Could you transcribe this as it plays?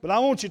But I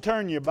want you to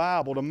turn your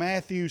Bible to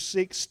Matthew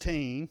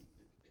 16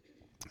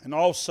 and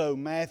also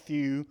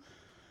Matthew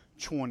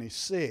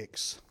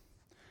 26.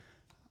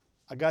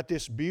 I got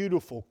this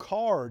beautiful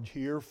card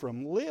here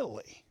from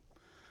Lily.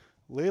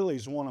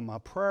 Lily's one of my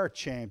prayer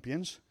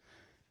champions,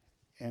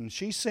 and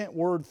she sent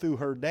word through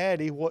her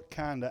daddy, what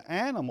kind of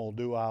animal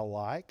do I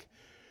like?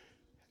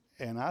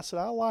 And I said,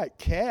 I like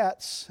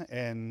cats,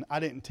 and I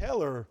didn't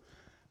tell her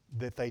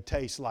that they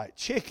taste like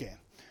chicken.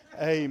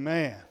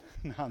 Amen.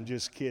 No, I'm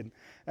just kidding.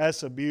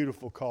 That's a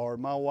beautiful card.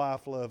 My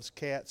wife loves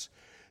cats.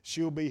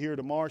 She'll be here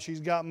tomorrow.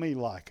 She's got me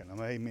liking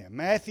them. Amen.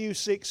 Matthew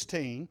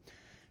 16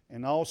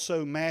 and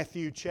also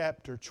Matthew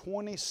chapter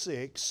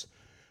 26.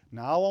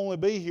 Now, I'll only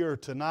be here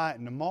tonight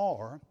and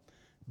tomorrow,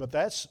 but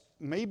that's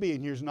me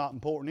being here is not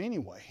important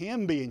anyway.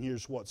 Him being here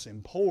is what's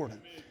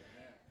important.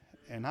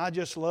 And I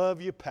just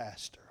love you,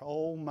 Pastor.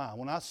 Oh, my.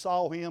 When I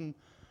saw him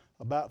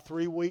about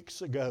 3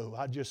 weeks ago,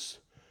 I just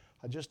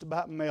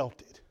about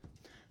melted.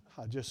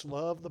 I just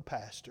love the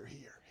pastor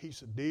here.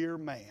 He's a dear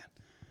man.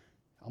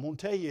 I'm going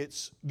to tell you,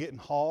 it's getting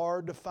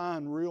hard to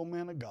find real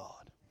men of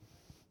God.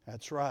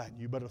 That's right.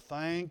 You better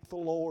thank the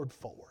Lord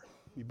for it.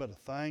 You better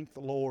thank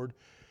the Lord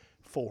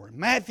for it.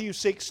 Matthew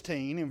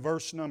 16 in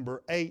verse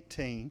number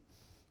 18,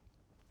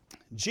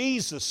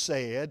 Jesus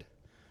said,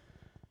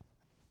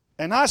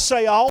 "And I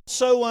say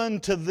also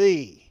unto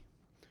thee,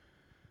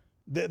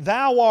 that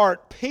thou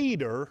art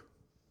Peter,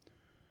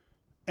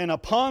 and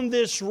upon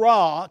this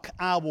rock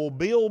I will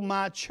build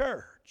my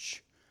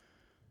church,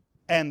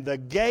 and the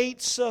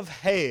gates of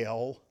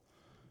hell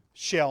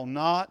shall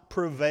not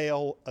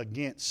prevail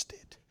against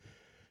it."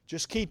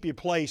 Just keep your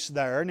place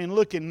there. And then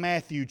look in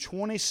Matthew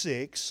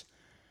 26.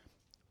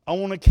 I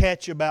want to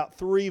catch about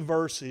 3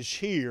 verses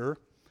here,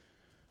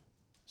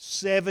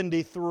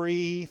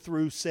 73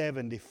 through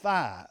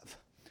 75.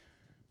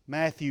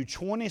 Matthew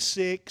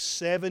 26,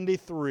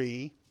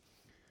 73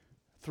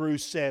 through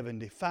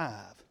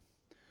 75.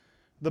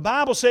 The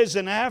Bible says,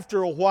 "And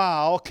after a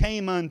while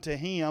came unto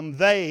him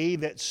they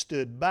that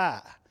stood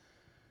by,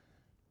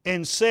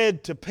 and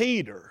said to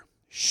Peter,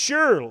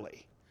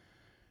 Surely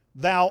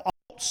thou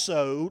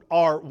also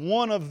art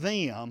one of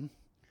them,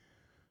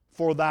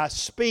 for thy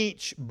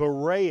speech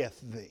bewrayeth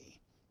thee.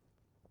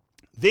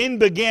 Then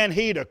began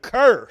he to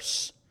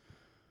curse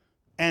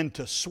and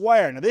to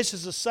swear." Now this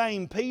is the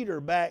same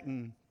Peter back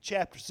in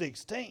chapter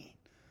 16.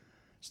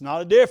 It's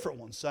not a different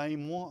one,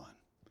 same one.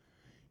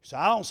 So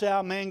I don't see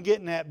how a man get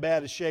in that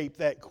bad a shape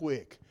that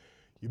quick.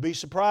 You'd be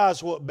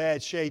surprised what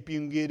bad shape you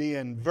can get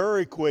in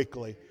very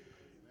quickly.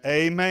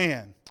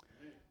 Amen.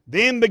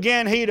 "Then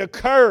began he to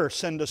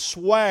curse and to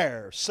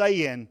swear,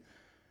 saying,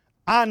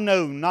 I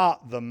know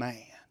not the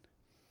man.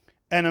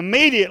 And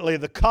immediately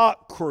the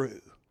cock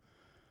crew.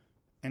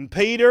 And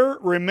Peter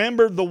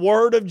remembered the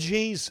word of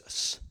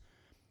Jesus,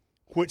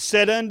 which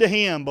said unto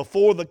him,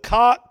 Before the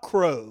cock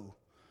crow,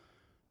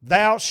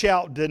 thou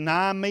shalt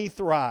deny me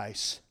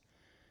thrice.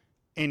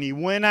 And he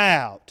went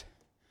out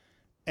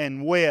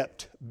and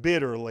wept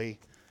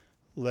bitterly."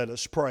 Let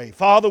us pray.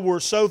 Father,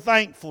 we're so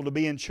thankful to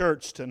be in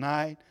church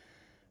tonight.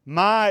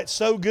 It's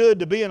so good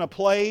to be in a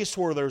place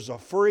where there's a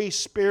free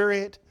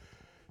spirit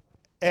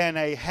and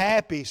a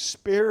happy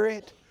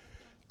spirit.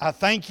 I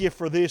thank you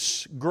for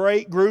this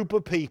great group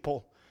of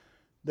people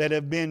that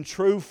have been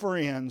true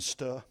friends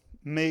to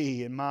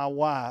me and my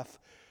wife.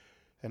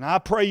 And I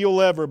pray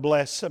you'll ever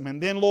bless them.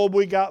 And then, Lord,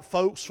 we got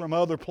folks from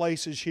other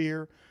places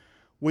here.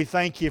 We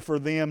thank you for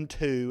them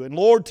too. And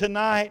Lord,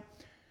 tonight,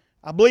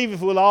 I believe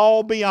if we'll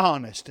all be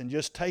honest and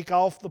just take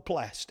off the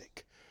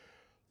plastic,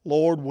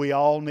 Lord, we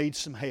all need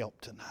some help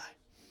tonight.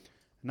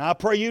 And I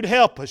pray you'd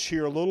help us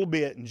here a little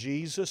bit in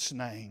Jesus'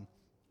 name.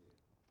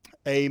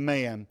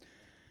 Amen.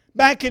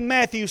 Back in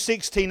Matthew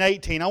 16,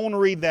 18, I want to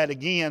read that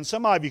again.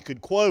 Some of you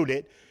could quote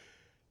it.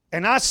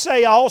 "And I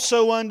say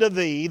also unto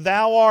thee,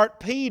 thou art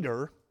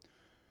Peter,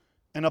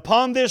 and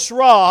upon this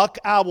rock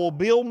I will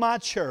build my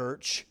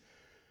church,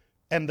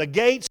 and the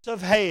gates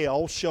of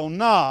hell shall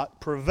not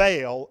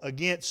prevail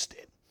against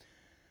it."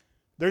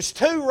 There's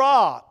 2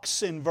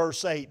 rocks in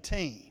verse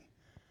 18.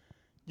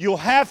 You'll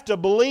have to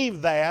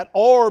believe that,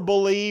 or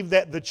believe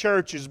that the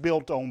church is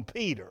built on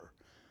Peter.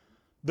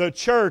 The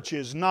church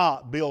is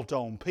not built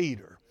on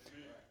Peter.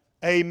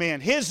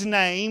 Amen. His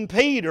name,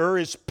 Peter,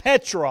 is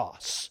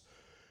Petros,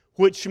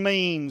 which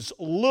means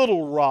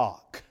little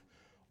rock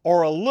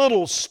or a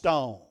little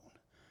stone.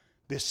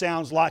 This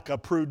sounds like a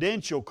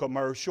Prudential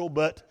commercial,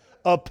 but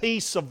a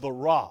piece of the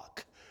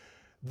rock.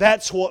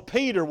 That's what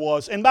Peter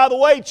was. And by the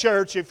way,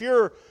 church, if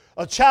you're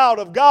a child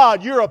of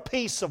God, you're a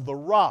piece of the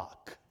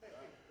rock.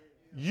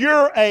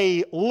 You're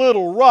a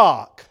little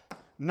rock,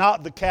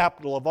 not the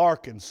capital of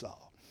Arkansas.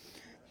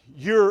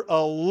 You're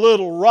a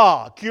little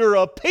rock. You're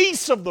a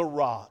piece of the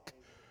rock.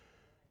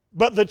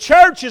 But the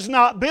church is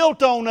not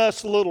built on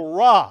us little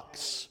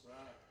rocks.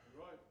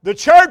 The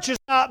church is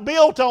not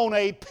built on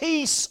a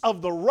piece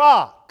of the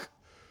rock.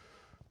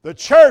 The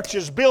church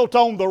is built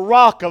on the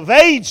rock of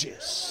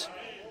ages,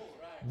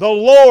 the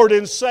Lord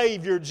and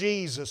Savior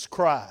Jesus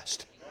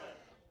Christ.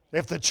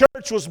 If the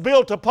church was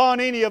built upon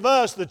any of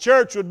us, the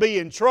church would be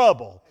in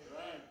trouble.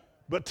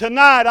 But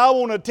tonight I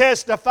want to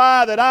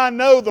testify that I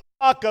know the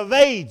Rock of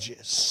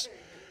Ages.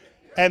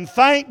 And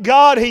thank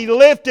God He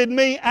lifted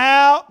me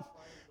out,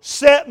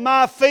 set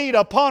my feet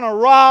upon a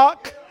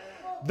rock.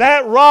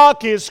 That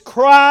rock is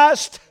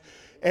Christ.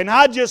 And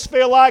I just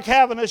feel like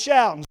having a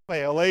shouting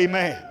spell.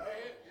 Amen.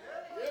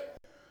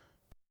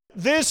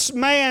 This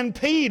man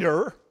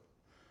Peter,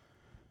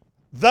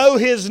 though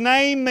his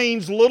name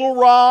means little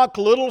rock,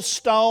 little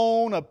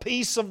stone, a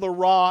piece of the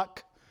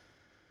rock,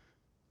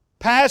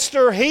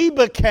 Pastor, he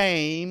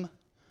became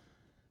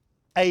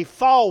a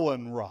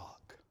fallen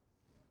rock.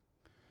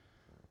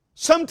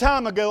 Some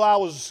time ago I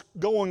was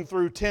going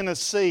through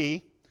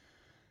Tennessee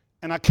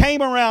and I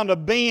came around a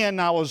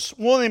bend. I was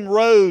one of them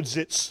roads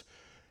that's,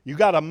 you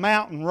got a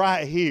mountain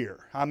right here.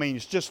 I mean,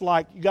 it's just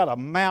like you got a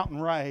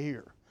mountain right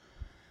here.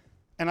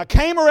 And I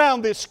came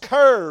around this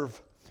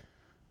curve,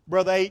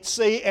 Brother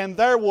H.C., and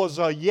there was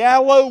a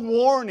yellow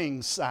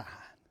warning sign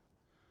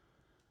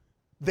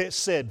that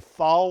said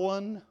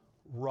fallen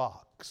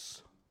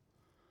rocks.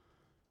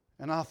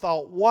 And I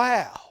thought,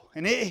 wow.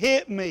 And it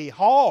hit me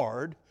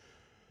hard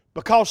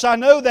because I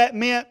know that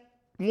meant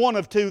one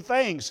of two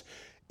things.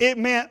 It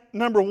meant,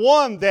 number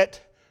one, that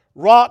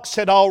rocks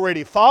had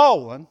already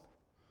fallen.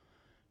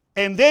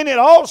 And then it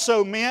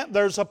also meant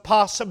there's a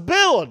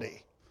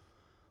possibility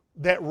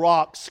that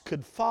rocks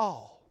could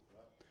fall.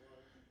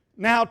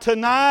 Now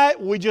tonight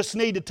we just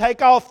need to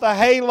take off the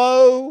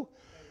halo,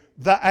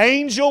 the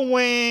angel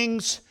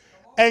wings,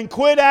 and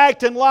quit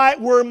acting like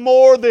we're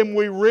more than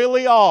we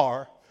really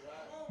are.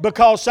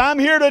 Because I'm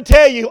here to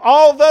tell you,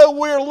 although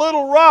we're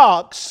little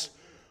rocks,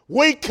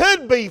 we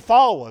could be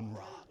fallen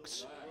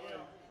rocks.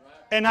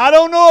 And I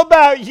don't know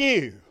about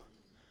you,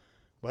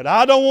 but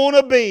I don't want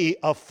to be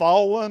a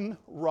fallen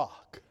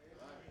rock.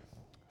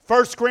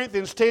 1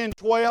 Corinthians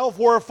 10:12,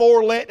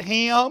 wherefore let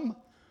him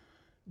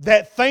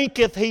that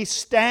thinketh he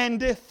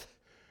standeth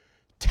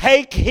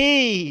take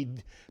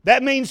heed.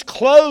 That means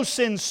close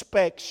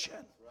inspection.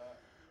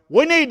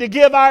 We need to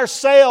give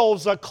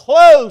ourselves a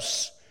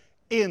close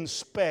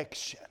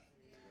inspection.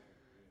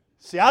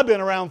 See, I've been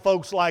around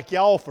folks like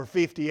y'all for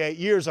 58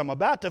 years. I'm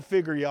about to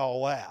figure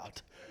y'all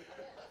out.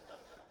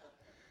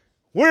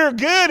 We're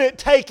good at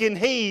taking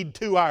heed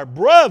to our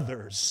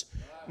brother's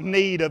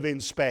need of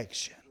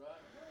inspection.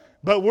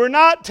 But we're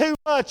not too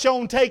much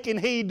on taking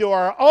heed to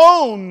our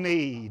own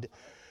need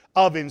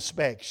of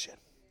inspection.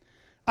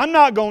 I'm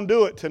not going to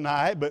do it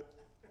tonight, but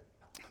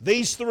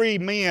these three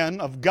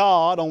men of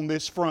God on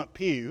this front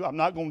pew, I'm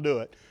not going to do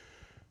it.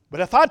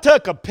 But if I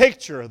took a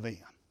picture of them,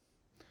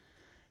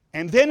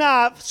 and then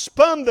I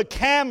spun the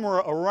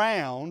camera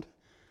around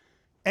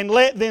and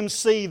let them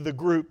see the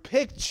group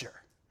picture,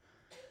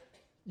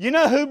 you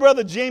know who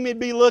Brother Jimmy would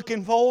be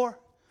looking for?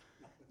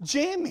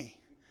 Jimmy.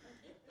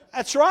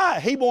 That's right.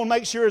 He wanted to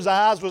make sure his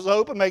eyes was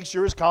open, make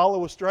sure his collar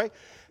was straight.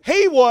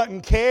 He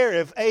wouldn't care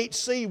if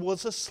H.C.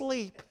 was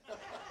asleep.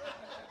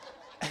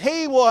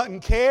 He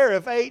wouldn't care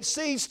if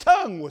H.C.'s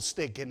tongue was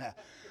sticking out.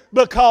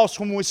 Because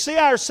when we see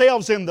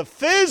ourselves in the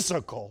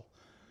physical,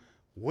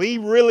 we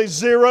really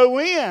zero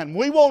in.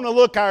 We want to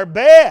look our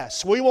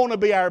best. We want to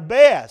be our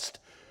best.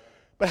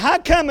 But how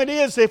come it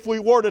is if we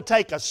were to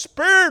take a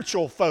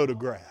spiritual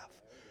photograph,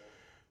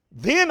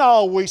 then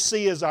all we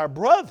see is our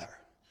brother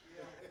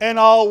and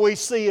all we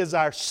see is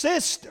our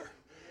sister?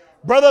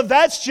 Brother,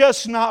 that's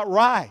just not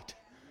right.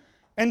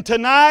 And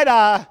tonight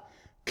I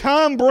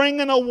come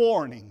bringing a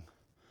warning.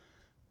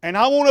 And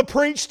I want to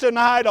preach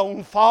tonight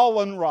on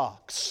fallen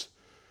rocks.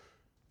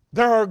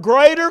 There are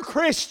greater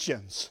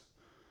Christians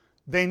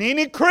than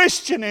any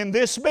Christian in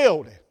this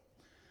building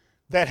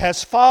that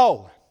has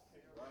fallen.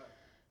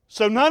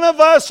 So none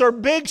of us are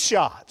big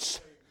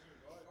shots.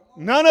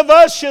 None of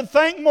us should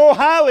think more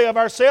highly of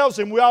ourselves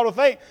than we ought to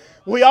think.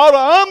 We ought to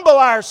humble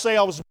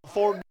ourselves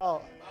before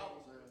God.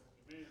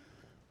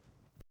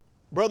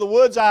 Brother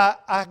Woods, I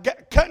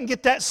couldn't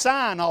get that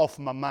sign off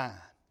my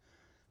mind.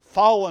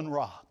 Fallen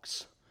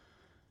rocks.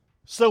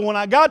 So when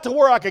I got to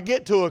where I could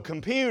get to a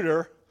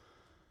computer,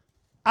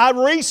 I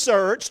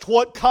researched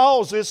what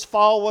causes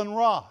fallen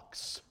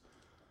rocks.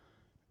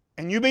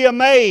 And you'd be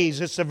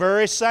amazed, it's the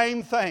very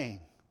same thing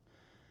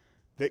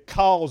that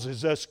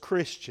causes us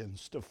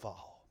Christians to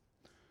fall.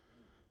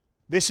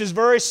 This is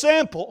very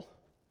simple.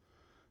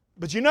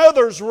 But you know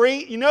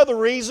the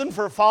reason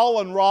for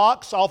fallen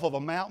rocks off of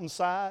a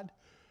mountainside?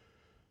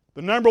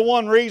 The number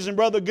one reason,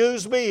 Brother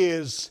Gooseby,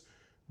 is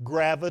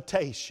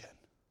gravitation.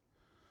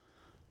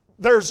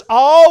 There's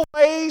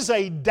always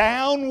a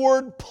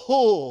downward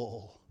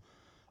pull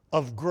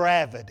of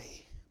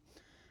gravity.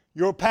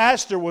 Your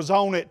pastor was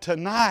on it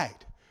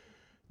tonight.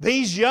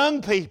 These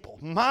young people,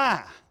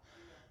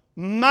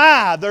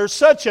 there's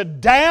such a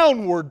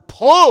downward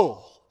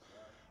pull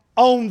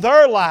on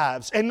their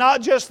lives. And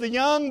not just the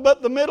young,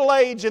 but the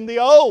middle-aged and the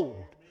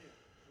old.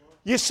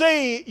 You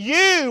see,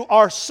 you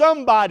are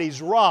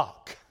somebody's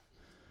rock.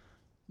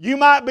 You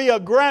might be a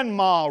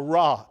grandma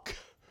rock,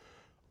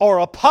 or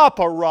a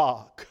papa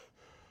rock,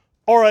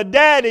 or a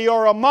daddy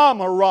or a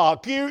mama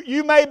rock.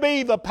 You may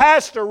be the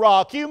pastor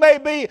rock. You may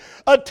be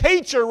a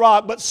teacher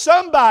rock, but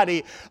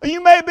somebody, you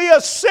may be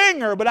a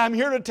singer, but I'm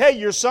here to tell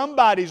you, you're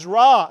somebody's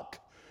rock.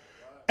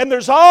 And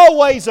there's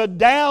always a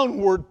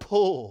downward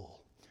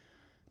pull.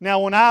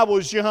 Now, when I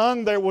was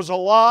young, there was a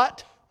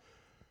lot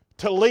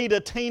to lead a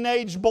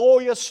teenage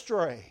boy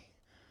astray.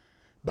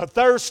 But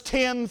there's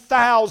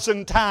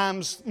 10,000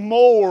 times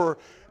more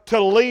to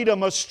lead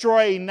them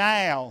astray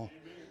now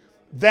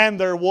than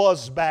there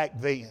was back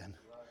then.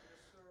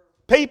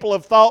 People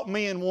have thought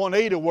me and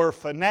Juanita were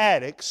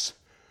fanatics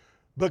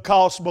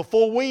because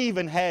before we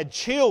even had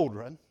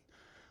children,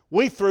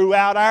 we threw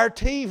out our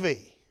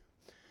TV.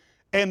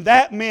 And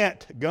that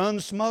meant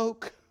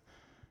Gunsmoke,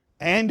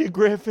 Andy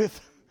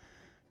Griffith,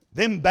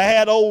 them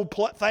bad old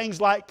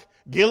things like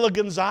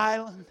Gilligan's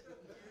Island.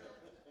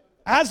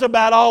 That's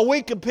about all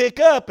we could pick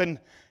up, and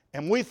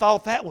we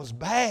thought that was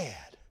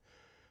bad.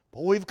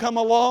 But we've come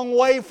a long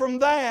way from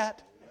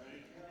that.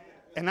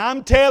 And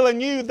I'm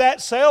telling you,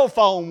 that cell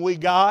phone we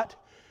got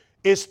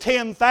is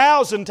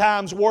 10,000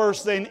 times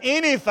worse than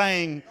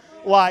anything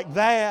like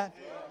that.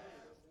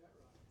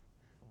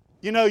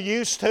 You know,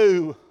 used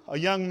to, a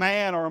young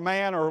man or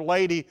a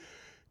lady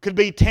could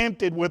be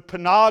tempted with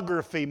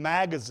pornography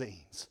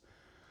magazines.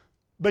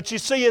 But you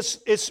see,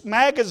 its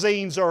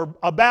magazines are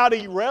about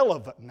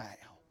irrelevant now.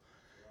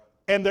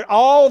 And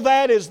all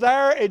that is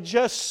there. It's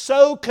just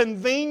so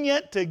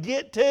convenient to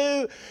get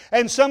to.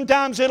 And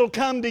sometimes it'll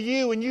come to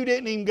you and you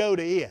didn't even go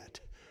to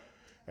it.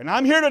 And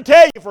I'm here to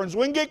tell you, friends,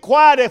 we can get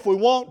quiet if we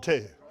want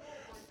to.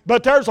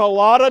 But there's a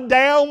lot of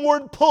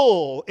downward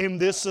pull in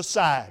this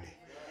society.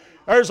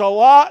 There's a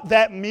lot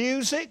that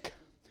music.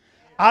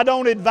 I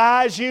don't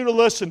advise you to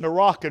listen to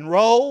rock and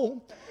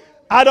roll.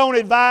 I don't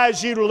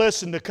advise you to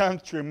listen to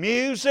country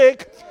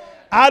music.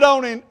 I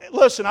don't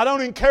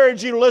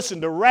encourage you to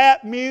listen to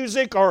rap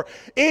music or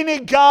any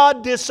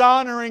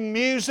God-dishonoring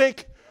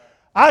music.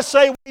 I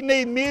say we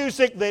need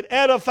music that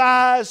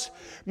edifies,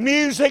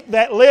 music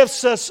that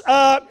lifts us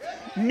up,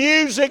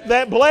 music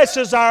that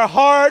blesses our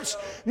hearts,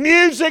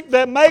 music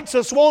that makes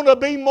us want to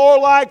be more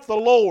like the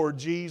Lord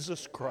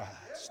Jesus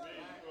Christ.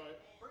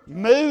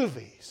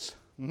 Movies,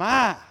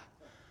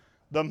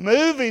 the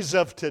movies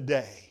of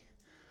today.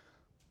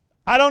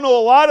 I don't know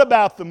a lot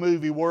about the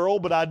movie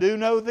world, but I do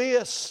know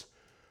this.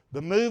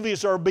 The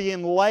movies are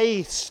being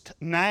laced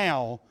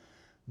now.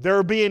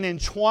 They're being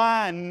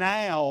entwined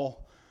now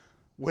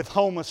with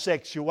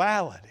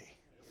homosexuality.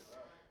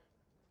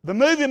 The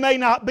movie may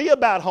not be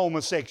about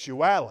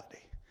homosexuality,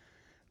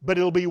 but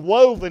it'll be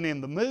woven in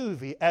the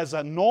movie as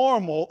a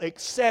normal,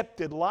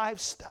 accepted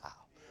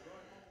lifestyle.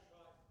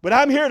 But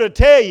I'm here to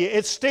tell you,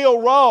 it's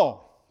still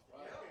wrong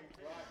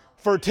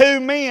for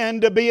two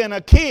men to be in a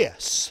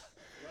kiss.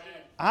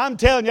 I'm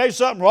telling you, there's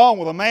something wrong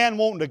with a man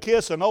wanting to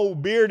kiss an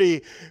old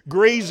beardy,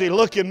 greasy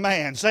looking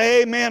man.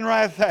 Say amen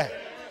right there.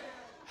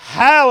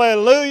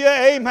 Hallelujah,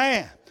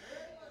 amen.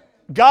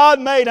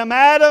 God made them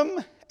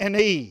Adam and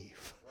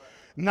Eve,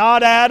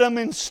 not Adam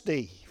and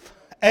Steve.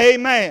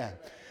 Amen.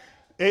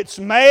 It's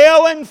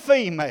male and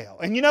female.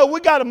 And you know, we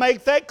got to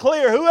make that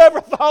clear.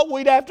 Whoever thought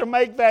we'd have to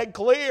make that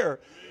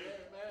clear?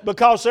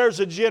 Because there's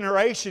a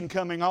generation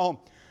coming on.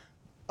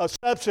 A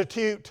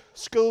substitute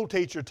school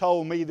teacher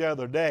told me the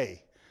other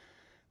day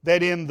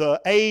that in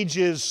the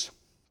ages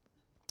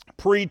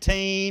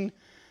preteen,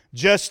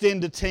 just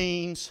into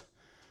teens,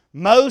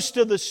 most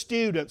of the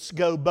students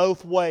go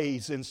both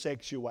ways in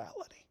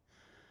sexuality.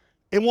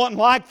 It wasn't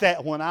like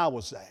that when I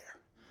was there.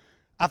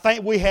 I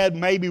think we had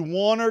maybe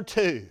one or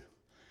two.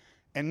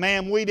 And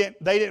man, they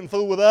didn't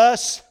fool with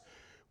us.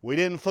 We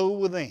didn't fool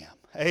with them.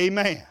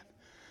 Amen.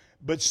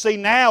 But see,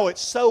 now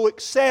it's so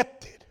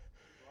accepted.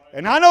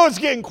 And I know it's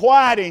getting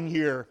quiet in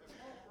here,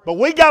 but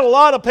we got a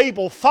lot of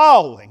people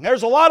falling.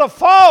 There's a lot of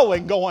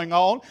falling going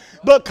on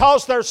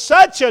because there's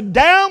such a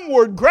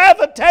downward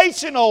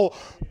gravitational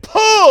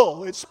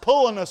pull. It's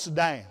pulling us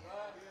down.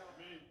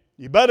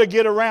 You better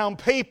get around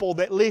people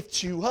that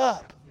lift you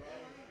up.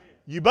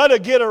 You better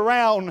get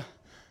around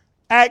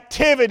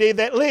activity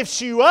that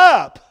lifts you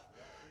up.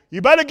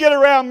 You better get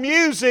around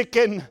music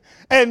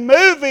and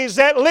movies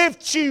that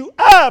lift you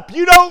up.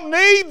 You don't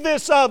need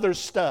this other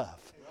stuff.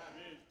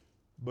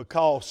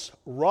 Because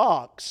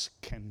rocks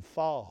can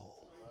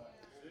fall.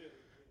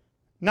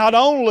 Not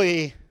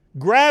only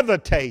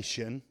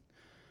gravitation,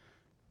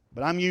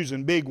 but I'm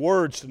using big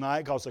words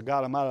tonight because I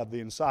got them out of the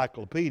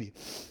encyclopedia.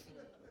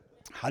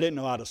 I didn't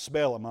know how to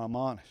spell them, I'm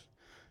honest.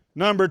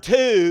 Number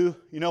two,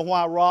 you know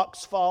why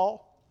rocks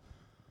fall?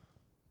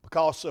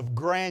 Because of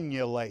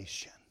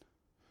granulation.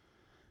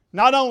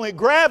 Not only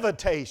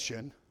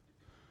gravitation,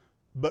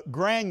 but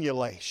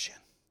granulation.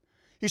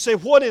 You say,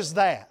 what is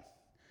that?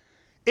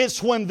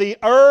 It's when the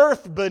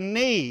earth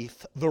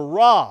beneath the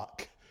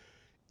rock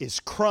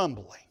is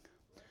crumbling.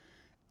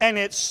 And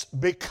it's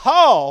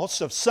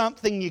because of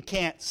something you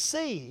can't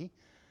see.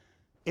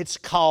 It's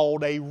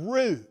called a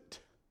root.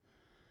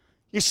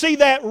 You see,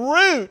 that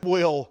root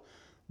will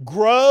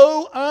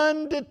grow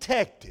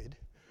undetected.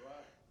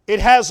 It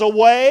has a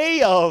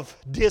way of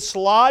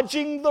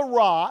dislodging the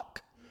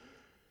rock,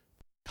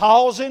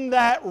 causing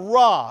that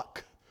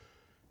rock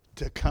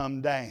to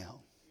come down.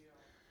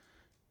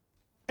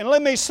 And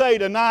let me say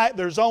tonight,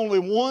 there's only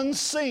one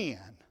sin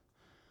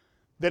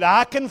that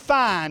I can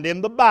find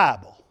in the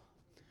Bible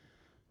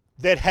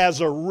that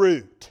has a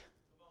root.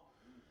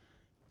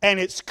 And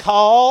it's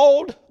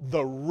called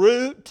the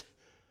root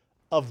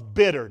of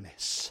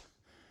bitterness.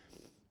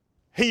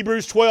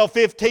 Hebrews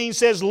 12:15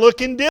 says,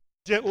 looking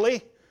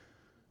diligently,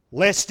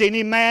 lest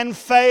any man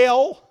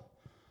fail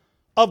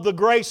of the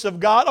grace of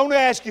God. I want to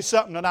ask you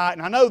something tonight,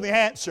 and I know the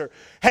answer.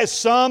 Has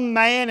some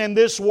man in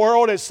this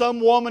world, has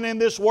some woman in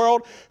this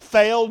world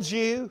failed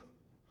you?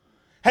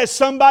 Has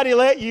somebody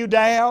let you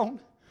down?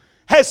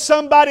 Has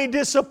somebody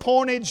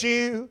disappointed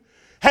you?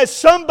 Has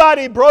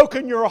somebody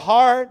broken your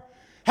heart?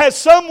 Has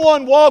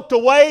someone walked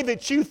away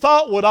that you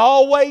thought would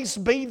always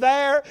be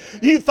there?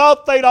 You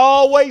thought they'd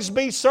always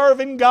be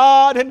serving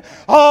God and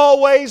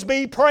always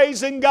be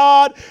praising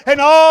God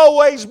and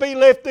always be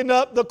lifting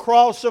up the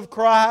cross of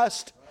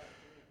Christ?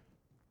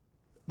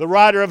 The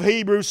writer of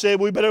Hebrews said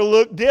we better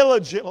look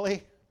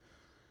diligently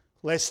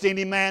lest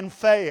any man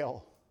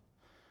fail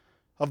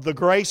of the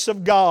grace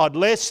of God,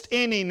 lest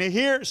any. Now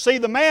here, see,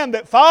 the man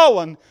that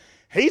fallen,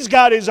 he's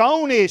got his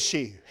own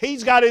issue.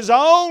 He's got his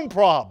own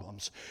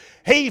problems.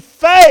 He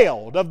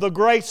failed of the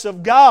grace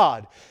of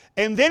God.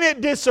 And then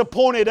it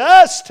disappointed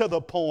us to the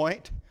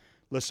point,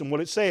 listen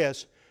what it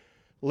says,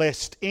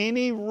 lest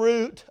any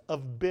root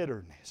of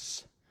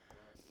bitterness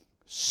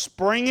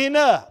springing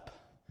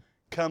up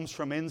comes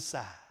from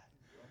inside.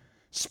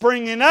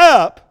 Springing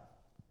up,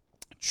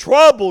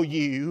 trouble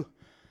you,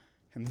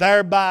 and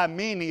thereby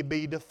many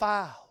be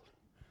defiled.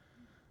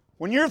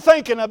 When you're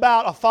thinking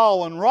about a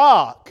fallen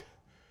rock,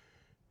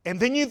 and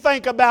then you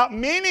think about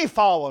many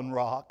fallen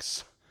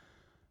rocks,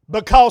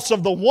 because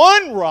of the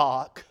one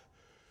rock,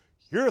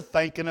 you're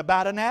thinking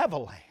about an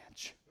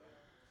avalanche.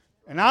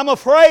 And I'm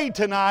afraid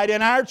tonight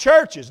in our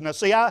churches. Now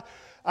see, I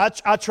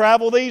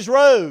travel these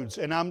roads,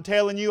 and I'm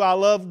telling you, I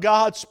love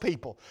God's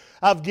people.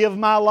 I've given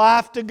my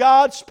life to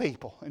God's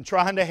people and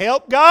trying to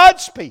help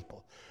God's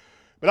people.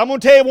 But I'm going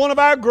to tell you, one of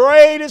our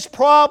greatest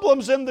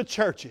problems in the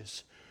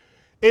churches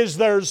is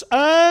there's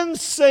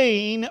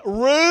unseen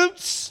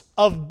roots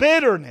of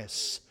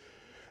bitterness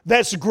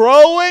that's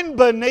growing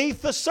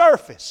beneath the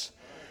surface,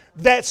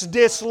 that's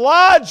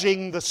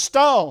dislodging the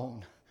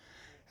stone.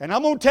 And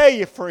I'm going to tell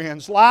you,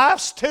 friends,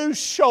 life's too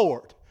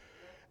short,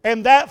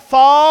 and that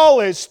fall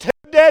is too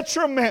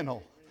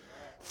detrimental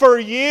for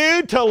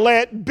you to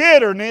let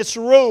bitterness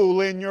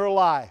rule in your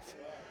life.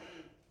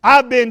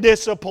 I've been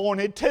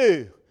disappointed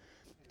too.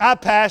 I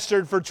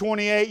pastored for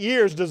 28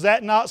 years. Does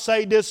that not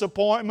say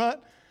disappointment?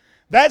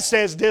 That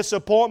says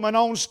disappointment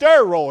on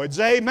steroids.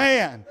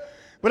 Amen.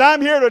 But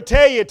I'm here to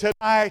tell you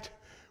tonight,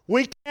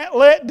 we can't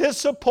let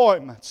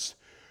disappointments,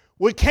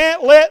 we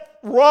can't let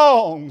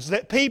wrongs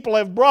that people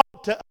have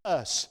brought to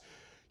us.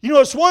 You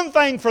know, it's one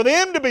thing for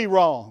them to be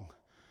wrong,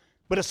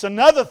 but it's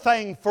another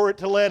thing for it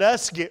to let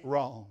us get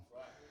wrong.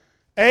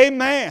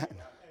 Amen.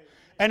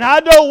 And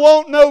I don't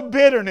want no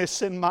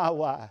bitterness in my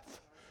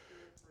life.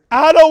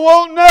 I don't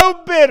want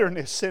no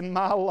bitterness in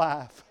my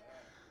life.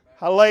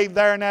 I laid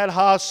there in that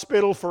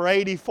hospital for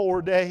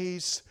 84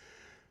 days.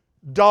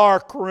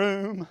 Dark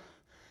room.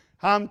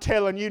 I'm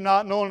telling you,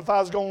 not knowing if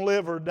I was going to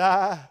live or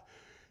die.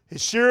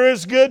 It sure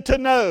is good to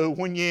know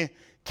when you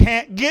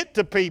can't get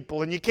to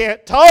people and you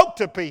can't talk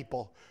to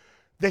people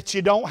that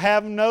you don't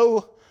have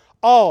no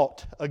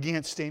aught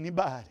against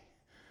anybody.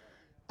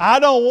 I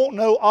don't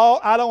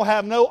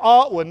have no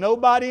aught with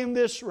nobody in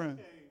this room.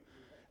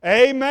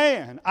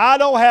 Amen. I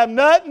don't have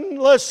nothing.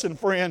 Listen,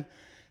 friend,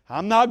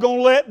 I'm not going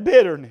to let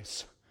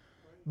bitterness,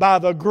 by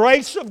the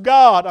grace of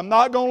God, I'm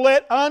not going to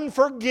let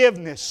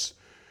unforgiveness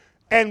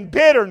and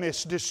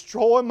bitterness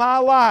destroy my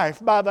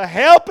life by the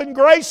help and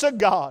grace of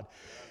God.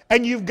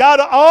 And you've got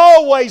to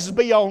always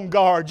be on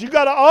guard. You've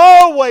got to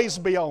always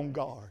be on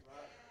guard.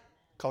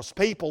 Because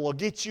people will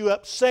get you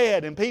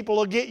upset and people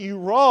will get you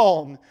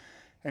wrong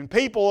and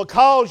people will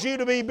cause you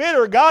to be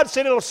bitter. God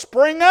said it'll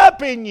spring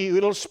up in you.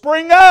 It'll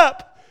spring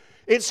up.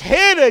 It's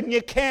hidden.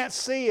 You can't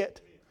see it.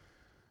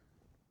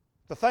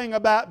 The thing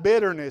about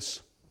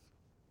bitterness,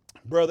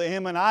 Brother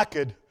Emmett, I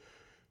could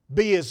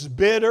be as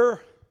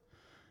bitter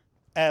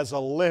as a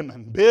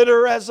lemon,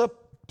 bitter as a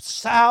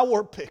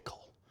sour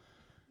pickle,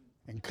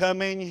 and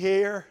come in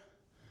here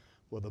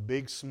with a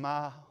big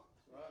smile,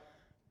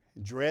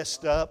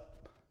 dressed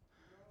up,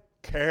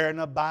 carrying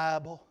a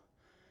Bible,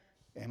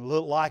 and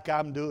look like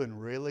I'm doing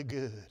really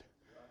good.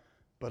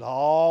 But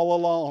all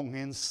along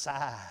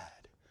inside,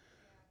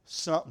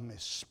 something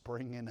is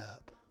springing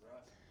up.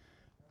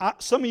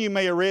 Some of you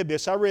may have read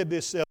this. I read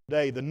this the other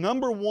day. The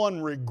number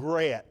one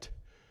regret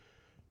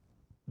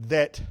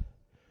that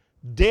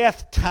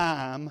death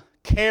time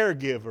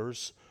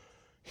caregivers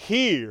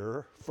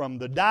hear from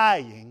the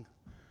dying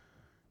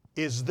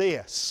is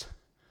this: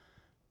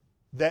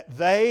 that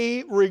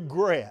they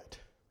regret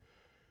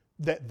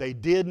that they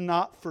did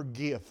not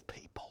forgive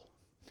people.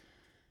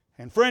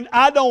 And friend,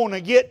 I don't want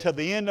to get to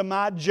the end of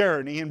my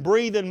journey and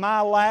breathe in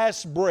my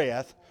last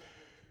breath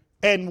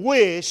and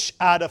wish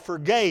I'd have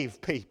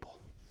forgave people.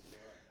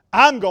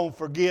 I'm going to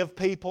forgive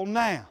people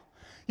now.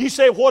 You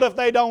say, what if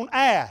they don't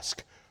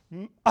ask?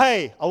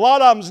 Hey, a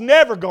lot of them's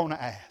never going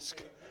to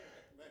ask.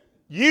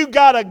 You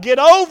got to get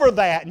over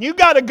that, and you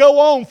got to go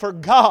on for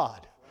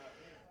God.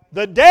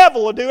 The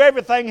devil will do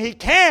everything he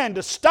can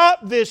to stop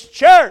this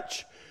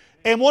church.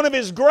 And one of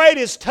his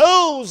greatest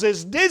tools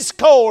is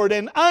discord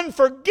and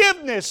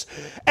unforgiveness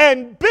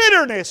and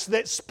bitterness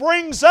that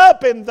springs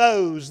up in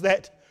those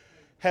that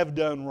have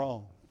done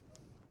wrong.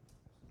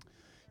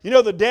 You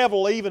know, the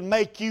devil will even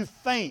make you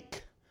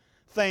think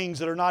things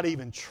that are not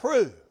even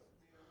true.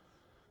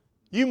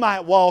 You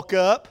might walk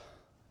up,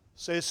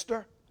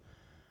 sister,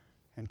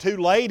 and two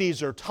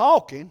ladies are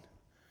talking,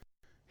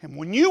 and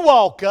when you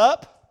walk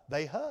up,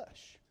 they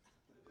hush.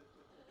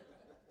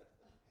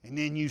 And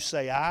then you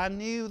say, I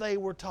knew they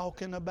were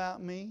talking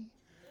about me.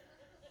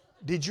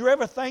 Did you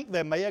ever think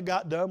they may have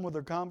got done with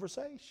their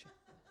conversation?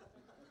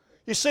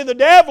 You see, the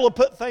devil will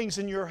put things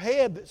in your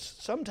head that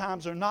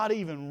sometimes are not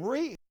even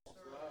real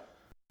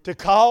to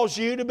cause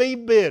you to be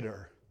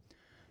bitter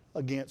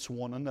against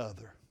one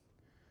another.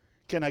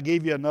 Can I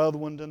give you another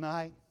one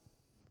tonight?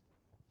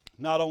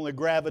 Not only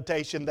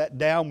gravitation, that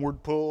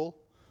downward pull.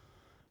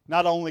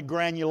 Not only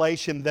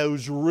granulation,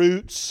 those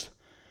roots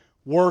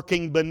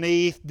working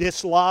beneath,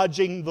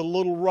 dislodging the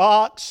little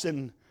rocks,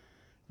 and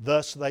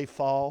thus they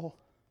fall.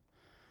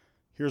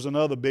 Here's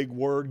another big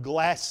word,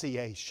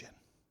 glaciation.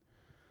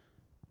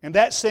 And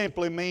that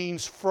simply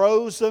means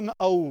frozen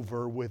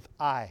over with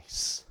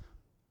ice.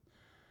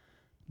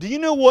 Do you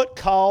know what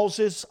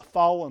causes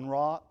fallen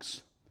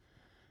rocks?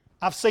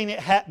 I've seen it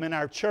happen in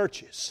our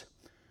churches.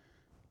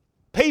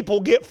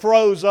 People get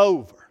froze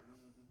over.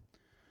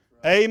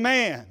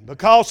 Amen.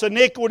 Because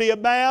iniquity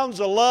abounds,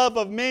 the love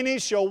of many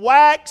shall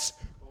wax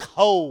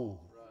cold.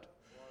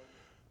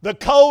 The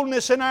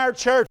coldness in our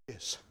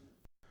churches.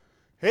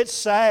 It's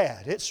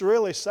sad. It's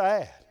really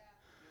sad.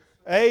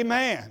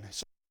 Amen.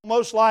 It's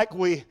almost like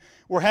we're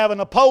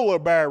having a polar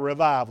bear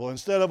revival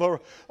instead of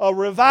a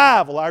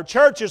revival. Our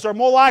churches are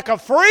more like a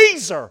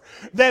freezer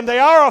than they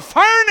are a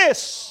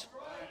furnace.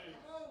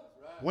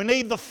 We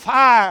need the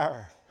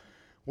fire.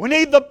 We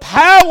need the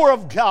power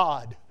of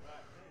God.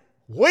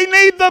 We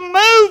need the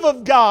move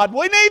of God.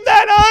 We need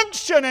that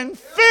unction and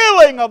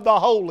filling of the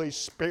Holy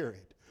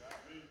Spirit.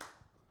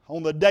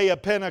 On the day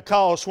of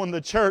Pentecost, when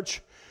the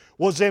church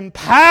was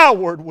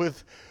empowered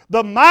with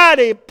the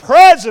mighty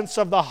presence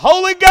of the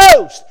Holy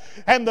Ghost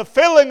and the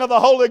filling of the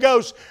Holy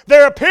Ghost,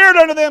 there appeared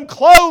unto them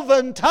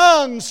cloven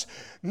tongues,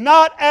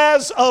 not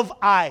as of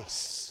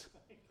ice,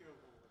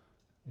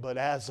 but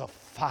as of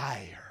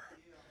fire.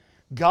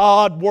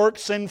 God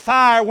works in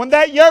fire. When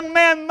that young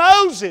man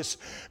Moses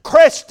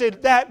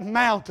crested that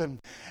mountain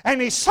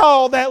and he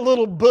saw that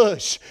little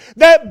bush,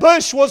 that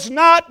bush was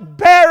not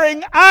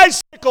bearing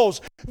icicles.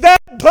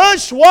 That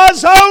bush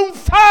was on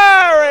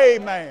fire.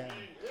 Amen.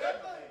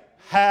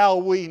 How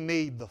we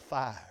need the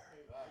fire.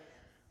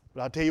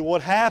 But I'll tell you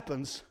what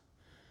happens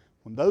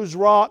when those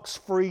rocks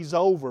freeze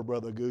over,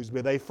 Brother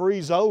Gooseby. They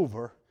freeze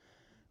over,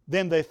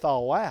 then they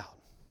thaw out.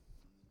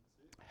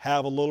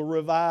 Have a little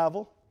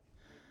revival,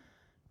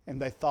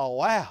 and they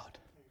thaw out.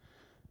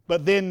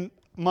 But then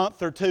a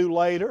month or two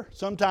later,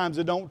 sometimes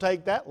it don't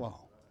take that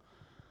long.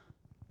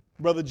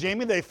 Brother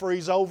Jimmy, they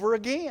freeze over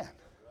again.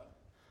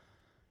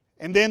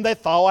 And then they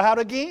thaw out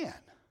again.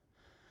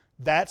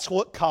 That's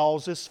what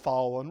causes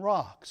fallen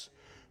rocks.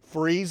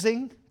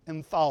 Freezing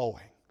and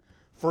thawing.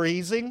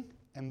 Freezing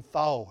and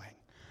thawing.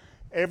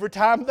 Every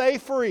time they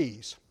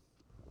freeze,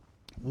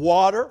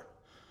 water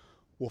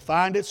will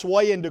find its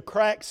way into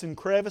cracks and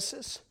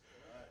crevices.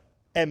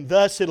 And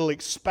thus it'll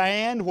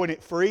expand when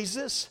it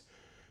freezes.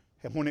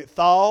 And when it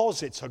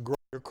thaws, it's a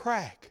greater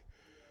crack,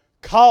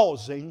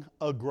 causing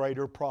a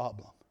greater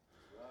problem.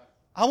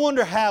 I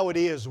wonder how it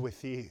is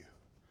with you.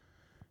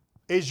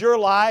 Is your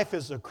life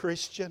as a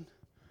Christian,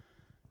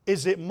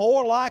 is it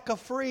more like a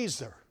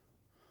freezer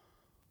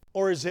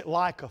or is it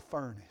like a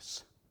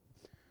furnace?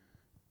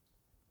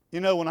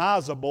 You know, when I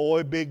was a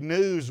boy, big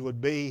news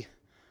would be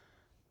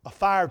a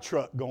fire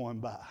truck going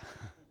by.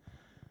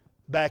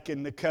 Back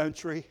in the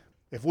country,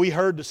 if we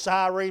heard the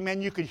siren,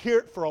 man, you could hear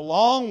it for a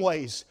long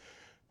ways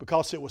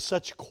because it was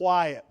such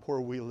quiet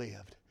where we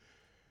lived.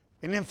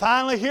 And then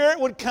finally here it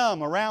would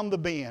come around the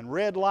bend,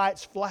 red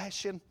lights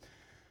flashing.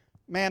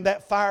 Man,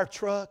 that fire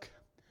truck.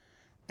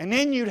 And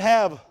then you'd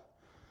have,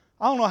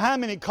 I don't know how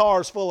many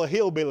cars full of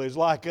hillbillies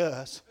like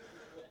us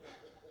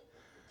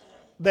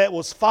that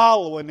was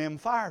following them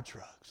fire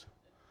trucks.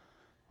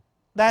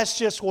 That's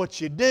just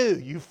what you do.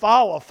 You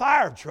follow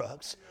fire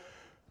trucks.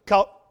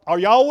 Are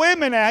y'all with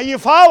me now? You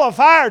follow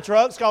fire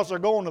trucks because they're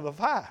going to the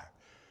fire.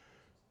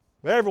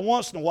 But every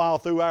once in a while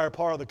through our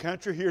part of the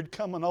country, here'd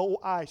come an old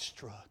ice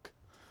truck.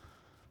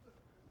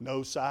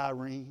 No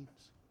sirens,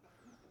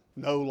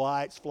 no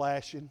lights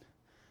flashing,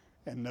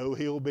 and no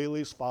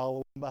hillbillies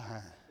following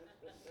behind.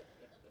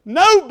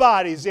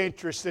 Nobody's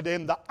interested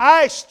in the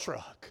ice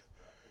truck.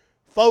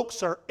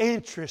 Folks are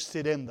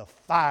interested in the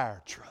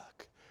fire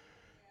truck.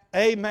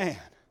 Amen.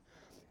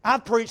 I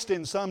preached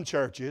in some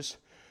churches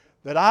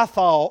that I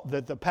thought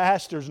that the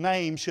pastor's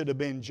name should have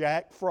been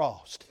Jack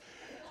Frost.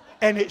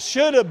 And it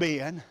should have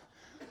been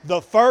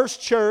the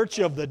first church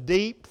of the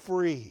deep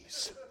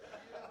freeze.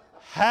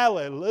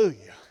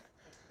 Hallelujah.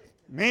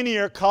 Many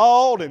are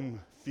called and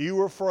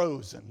few are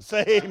frozen.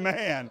 Say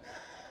amen.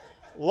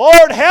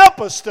 Lord, help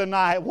us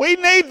tonight. We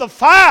need the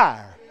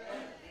fire.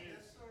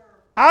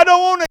 I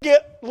don't want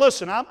to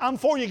listen, I'm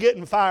for you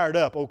getting fired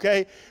up,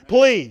 okay?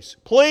 Please,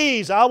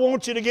 I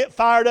want you to get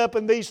fired up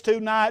in these 2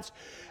 nights.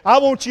 I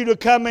want you to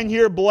come in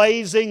here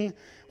blazing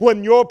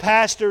when your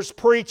pastor's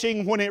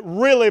preaching, when it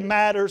really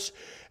matters.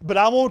 But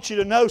I want you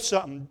to know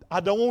something. I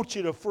don't want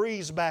you to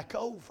freeze back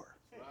over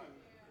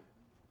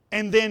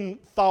and then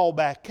thaw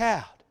back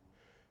out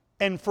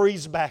and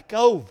freeze back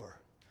over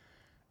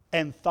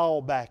and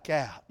thaw back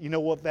out. You know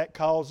what that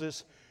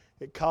causes?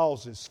 It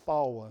causes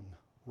fallen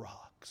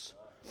rocks.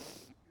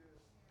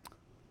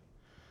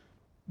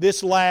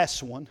 This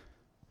last one,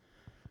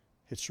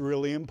 it's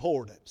really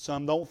important.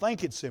 Some don't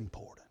think it's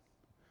important.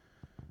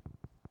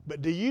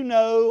 But do you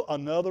know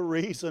another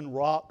reason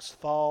rocks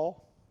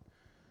fall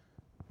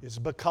is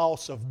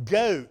because of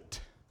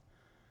goat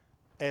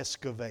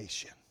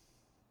excavation?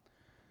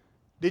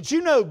 Did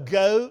you know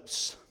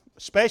goats,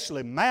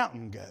 especially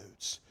mountain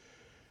goats,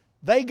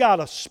 they got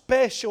a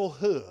special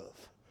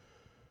hoof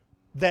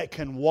that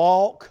can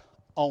walk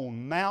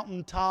on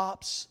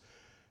mountaintops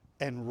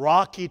and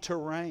rocky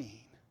terrain?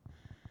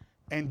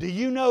 And do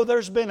you know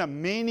there's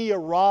been many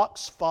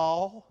rocks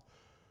fall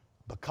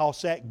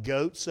because that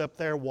goat's up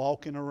there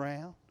walking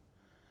around?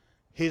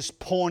 His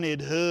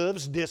pointed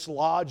hooves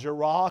dislodge a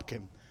rock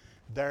and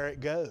there it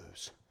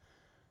goes.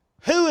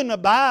 Who in the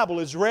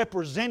Bible is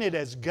represented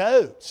as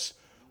goats?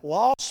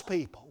 Lost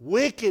people,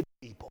 wicked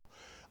people,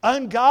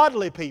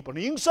 ungodly people.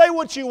 Now you can say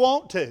what you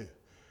want to,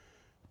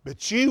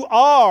 but you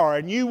are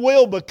and you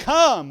will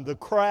become the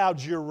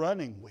crowds you're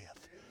running with.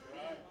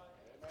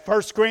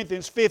 1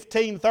 Corinthians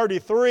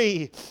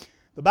 15:33,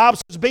 the Bible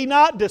says, be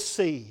not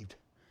deceived.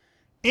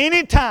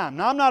 Anytime,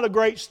 now I'm not a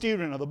great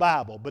student of the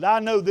Bible, but I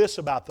know this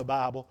about the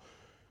Bible.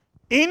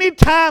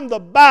 Anytime the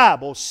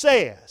Bible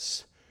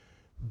says,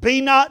 be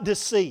not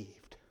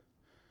deceived,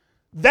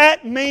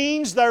 that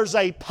means there's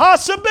a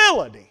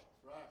possibility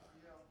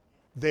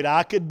that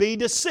I could be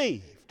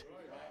deceived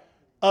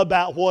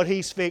about what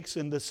He's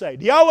fixing to say.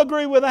 Do y'all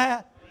agree with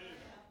that?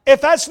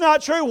 If that's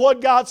not true,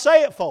 what'd God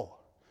say it for?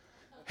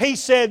 He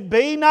said,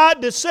 be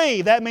not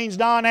deceived. That means,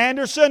 Don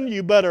Anderson,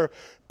 you better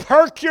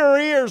perk your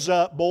ears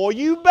up, boy.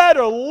 You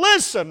better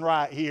listen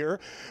right here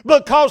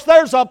because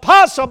there's a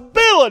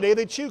possibility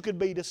that you could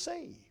be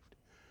deceived.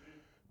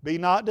 Be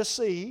not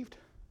deceived.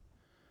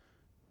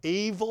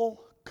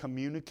 Evil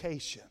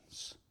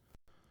communications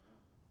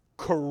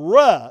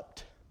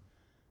corrupt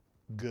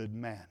good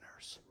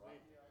manners.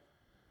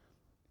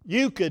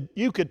 You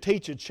could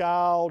teach a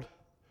child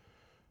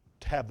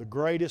to have the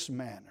greatest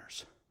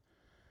manners,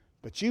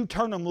 but you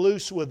turn them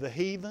loose with the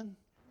heathen,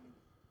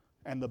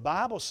 and the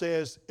Bible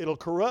says it'll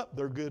corrupt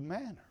their good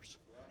manners.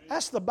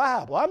 That's the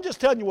Bible. I'm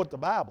just telling you what the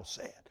Bible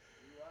said.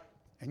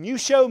 And you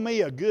show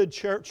me a good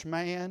church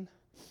man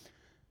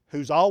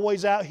who's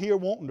always out here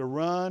wanting to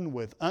run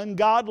with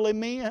ungodly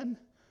men,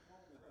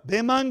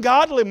 them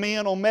ungodly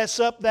men will mess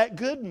up that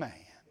good man.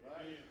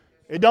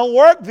 It don't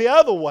work the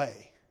other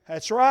way.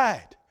 That's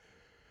right.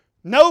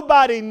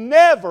 Nobody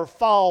never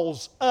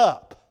falls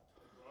up.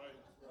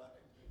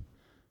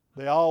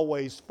 They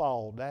always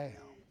fall down.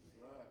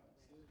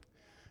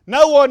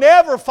 No one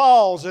ever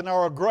falls and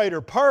are a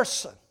greater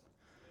person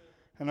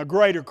and a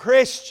greater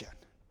Christian.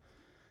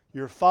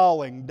 You're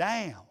falling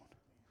down.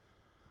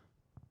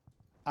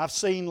 I've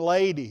seen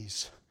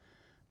ladies,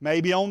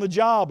 maybe on the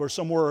job or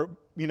somewhere,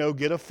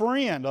 get a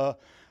friend,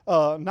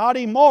 not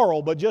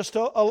immoral, but just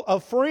a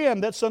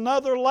friend that's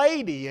another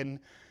lady, and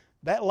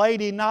that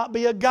lady not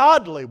be a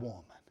godly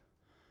woman,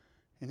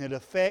 and it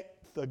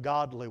affect the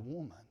godly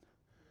woman.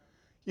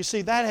 You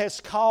see, that has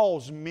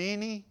caused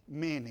many,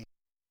 many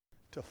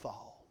to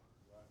fall.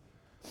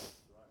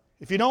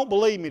 If you don't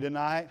believe me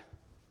tonight,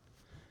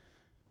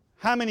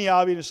 how many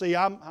of you, see,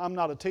 I'm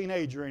not a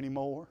teenager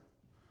anymore.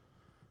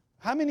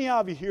 How many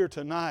of you here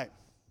tonight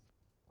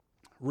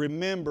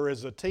remember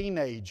as a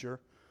teenager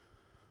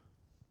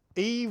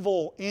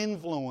evil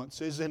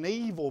influences and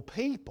evil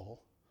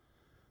people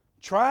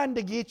trying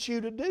to get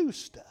you to do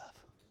stuff?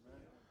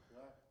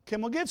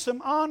 Can we get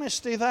some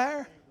honesty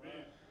there?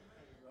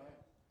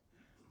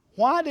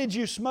 Why did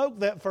you smoke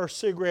that first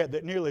cigarette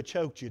that nearly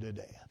choked you to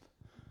death?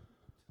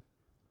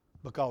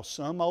 Because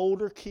some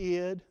older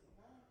kid,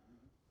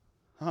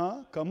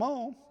 come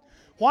on.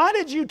 Why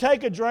did you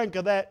take a drink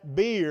of that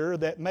beer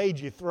that made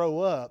you throw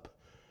up?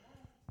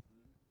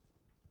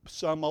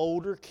 Some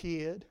older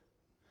kid.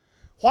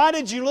 Why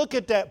did you look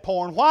at that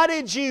porn? Why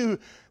did you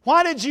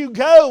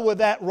go with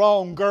that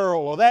wrong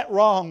girl or that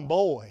wrong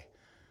boy?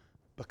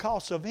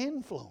 Because of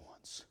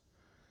influence.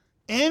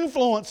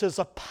 Influence is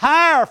a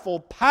powerful,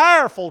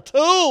 powerful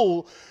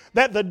tool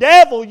that the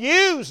devil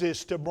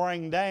uses to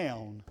bring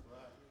down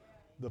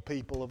the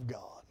people of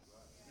God.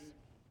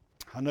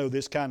 I know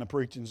this kind of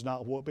preaching is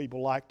not what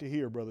people like to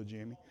hear, Brother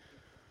Jimmy.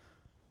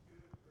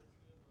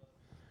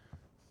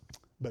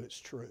 But it's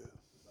true.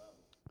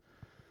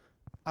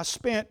 I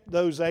spent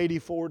those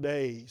 84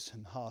 days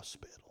in the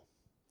hospital.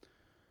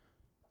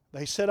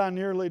 They said I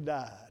nearly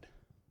died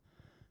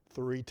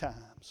 3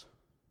 times.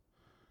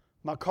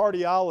 My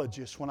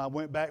cardiologist, when I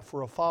went back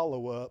for a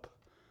follow-up,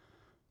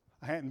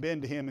 I hadn't been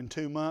to him in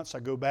 2 months. I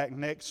go back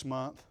next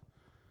month.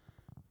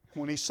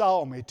 When he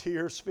saw me,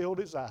 tears filled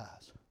his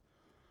eyes.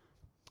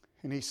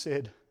 And he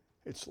said,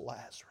 "It's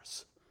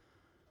Lazarus.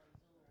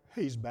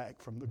 He's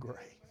back from the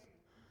grave."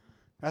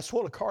 That's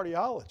what a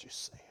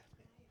cardiologist said.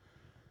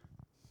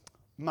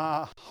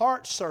 My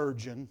heart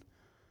surgeon,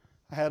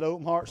 I had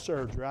open heart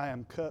surgery. I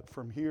am cut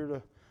from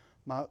here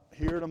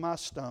to my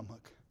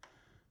stomach.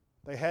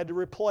 They had to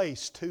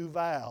replace 2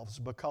 valves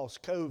because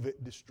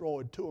COVID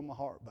destroyed 2 of my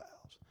heart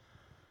valves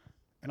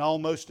and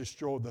almost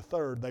destroyed the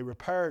third. They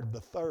repaired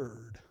the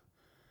third.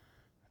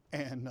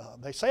 And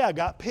they say I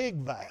got pig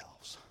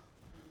valves.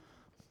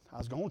 I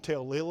was going to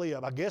tell Lily,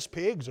 I guess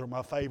pigs are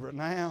my favorite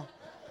now.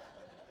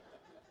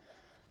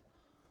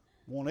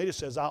 Juanita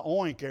says I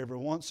oink every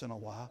once in a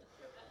while.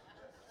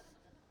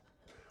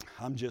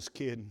 I'm just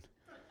kidding.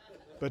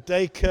 But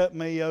they cut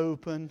me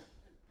open.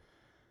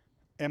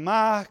 And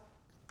my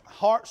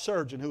heart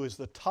surgeon, who is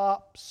the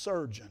top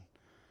surgeon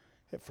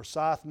at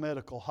Forsyth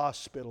Medical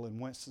Hospital in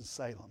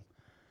Winston-Salem,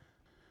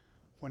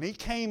 when he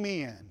came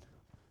in,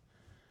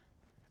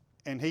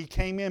 and he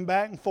came in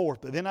back and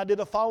forth, but then I did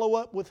a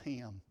follow-up with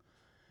him.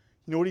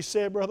 You know what he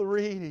said, Brother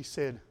Reed? He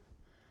said,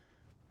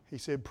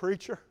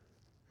 "Preacher,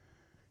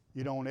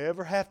 you don't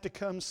ever have to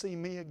come see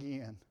me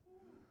again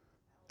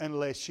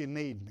unless you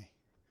need me."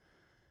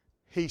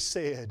 He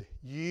said,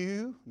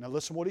 now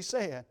listen to what he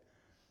said.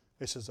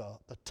 This is a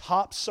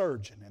top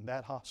surgeon in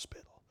that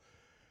hospital.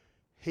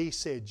 He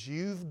said,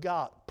 "You've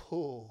got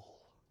pull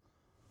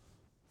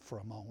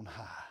from on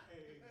high."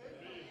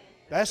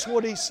 That's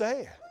what he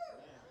said.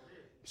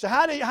 So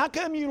how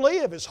come you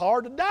live? It's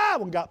hard to die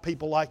when got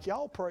people like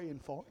y'all praying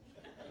for you.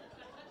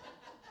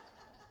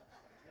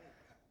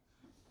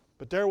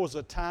 But there was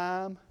a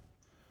time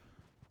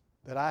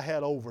that I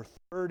had over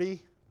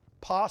 30,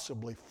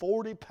 possibly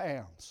 40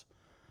 pounds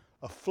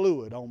of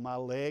fluid on my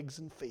legs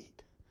and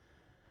feet.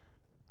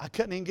 I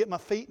couldn't even get my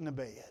feet in the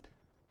bed.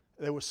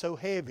 They were so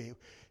heavy. It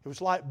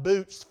was like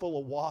boots full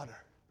of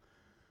water.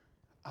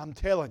 I'm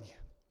telling you,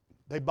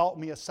 they bought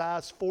me a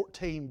size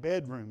 14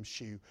 bedroom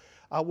shoe.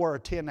 I wore a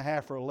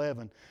 10.5 or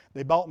 11.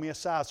 They bought me a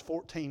size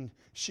 14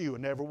 shoe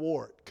and never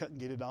wore it. Couldn't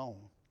get it on.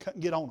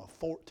 Couldn't get on a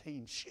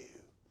 14 shoe.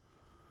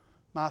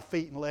 My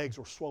feet and legs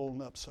were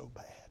swollen up so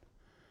bad.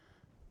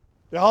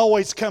 They're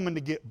always coming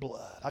to get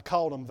blood. I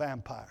called them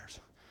vampires.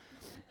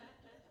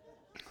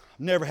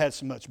 Never had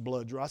so much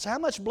blood draw. I said, "How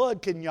much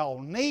blood can y'all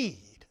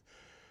need?"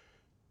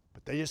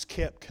 But they just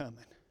kept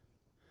coming.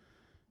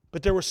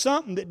 But there was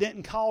something that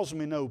didn't cause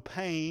me no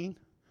pain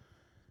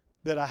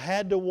that I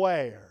had to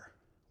wear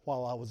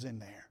while I was in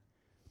there.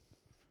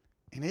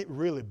 And it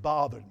really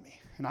bothered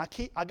me. And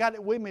I got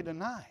it with me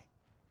tonight.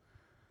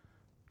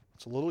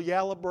 It's a little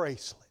yellow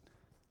bracelet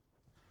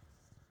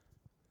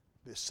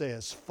that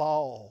says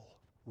fall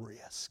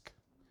risk.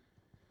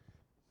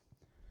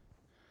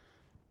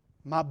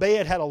 My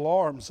bed had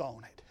alarms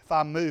on it. If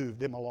I moved,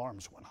 them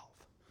alarms went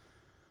off.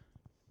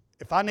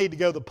 If I need to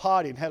go to the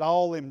potty and had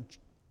all them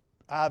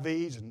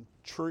IVs and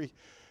tree.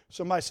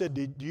 Somebody said,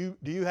 do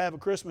you have a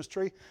Christmas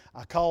tree?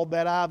 I called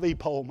that IV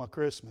pole my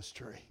Christmas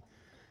tree.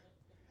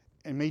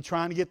 And me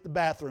trying to get the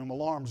bathroom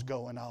alarms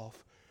going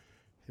off.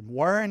 And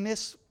wearing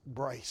this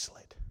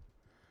bracelet.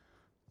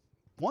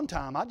 One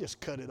time I just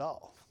cut it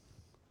off.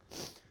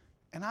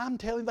 And I'm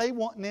telling you, they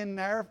wasn't in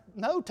there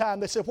no time.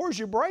 They said, "Where's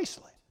your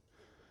bracelet?"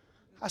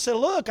 I said,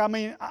 "Look, I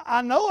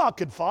know I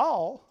could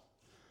fall,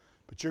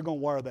 but you're going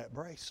to wear that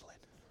bracelet."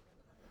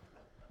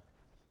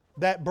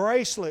 That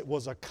bracelet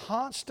was a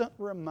constant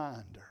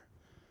reminder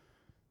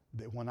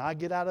that when I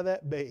get out of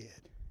that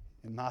bed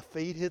and my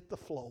feet hit the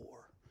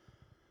floor,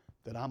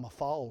 that I'm a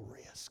fall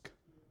risk.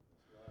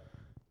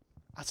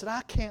 I said,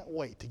 I can't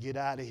wait to get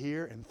out of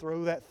here and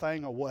throw that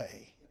thing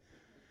away.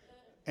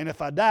 And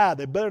if I die,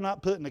 they better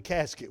not put in a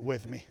casket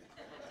with me.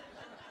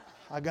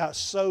 I got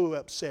so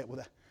upset with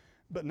that.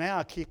 But now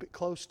I keep it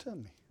close to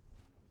me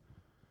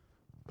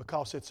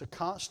because it's a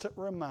constant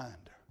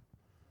reminder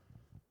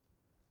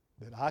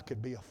that I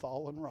could be a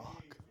fallen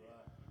rock.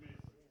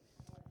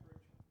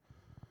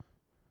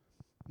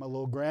 My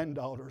little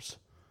granddaughters,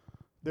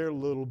 they're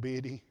little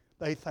bitty.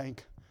 They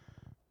think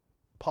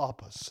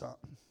Papa's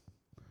something.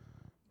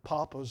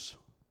 Papa's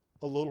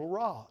a little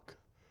rock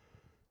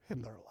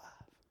in their life.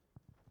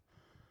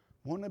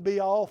 Wouldn't it be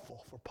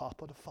awful for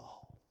Papa to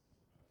fall?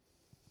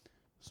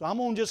 So I'm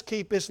going to just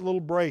keep this little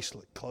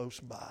bracelet close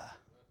by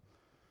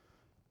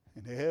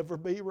and ever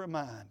be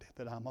reminded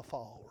that I'm a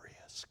fall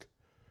risk.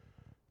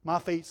 My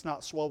feet's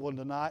not swollen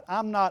tonight.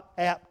 I'm not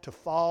apt to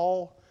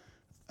fall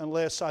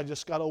unless I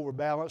just got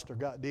overbalanced or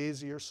got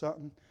dizzy or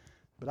something.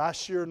 But I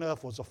sure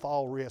enough was a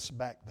fall risk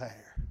back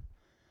there.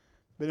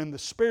 But in the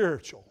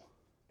spiritual,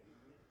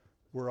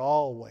 we're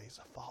always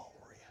a fall